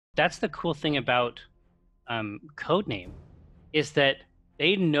That's the cool thing about Codename, is that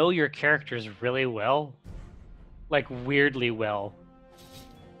they know your characters really well, like weirdly well.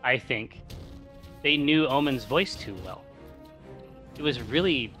 I think they knew Omen's voice too well. It was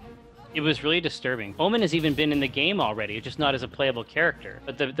really disturbing. Omen has even been in the game already, just not as a playable character.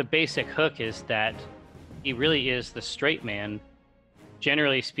 But the basic hook is that he really is the straight man,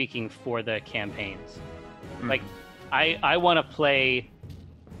 generally speaking, for the campaigns. Like, I want to play.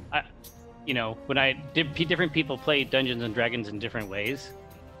 You know, when different people play Dungeons and Dragons in different ways,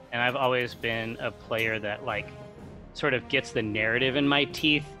 and I've always been a player that like sort of gets the narrative in my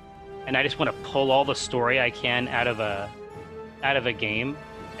teeth, and I just want to pull all the story I can out of a game,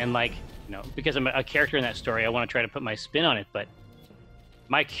 and like, you know, because I'm a character in that story, I want to try to put my spin on it. But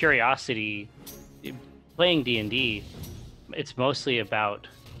my curiosity playing D&D, it's mostly about,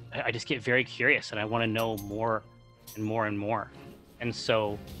 I just get very curious and I want to know more and more and more. And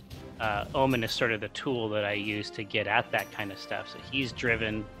so Omen is sort of the tool that I use to get at that kind of stuff. So he's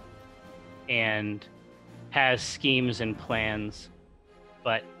driven and has schemes and plans,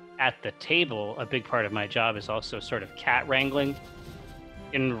 but at the table, a big part of my job is also sort of cat wrangling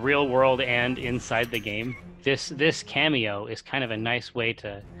in real world and inside the game. This cameo is kind of a nice way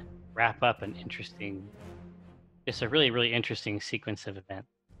to wrap up an interesting, it's a really interesting sequence of events.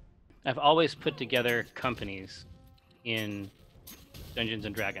 I've always put together companies in Dungeons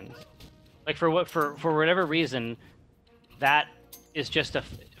and Dragons. Like for whatever reason, that is just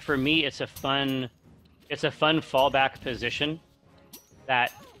for me it's a fun fallback position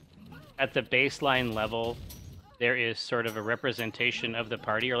that at the baseline level there is sort of a representation of the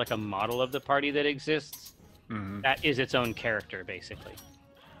party, or like a model of the party that exists that is its own character, basically.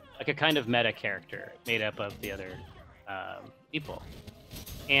 Like a kind of meta character made up of the other people.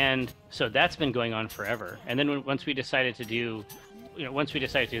 And so that's been going on forever. And then once we decided to do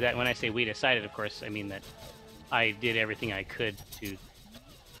that, when I say we decided, of course, I mean that I did everything I could to,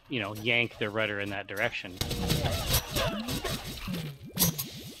 you know, yank the rudder in that direction.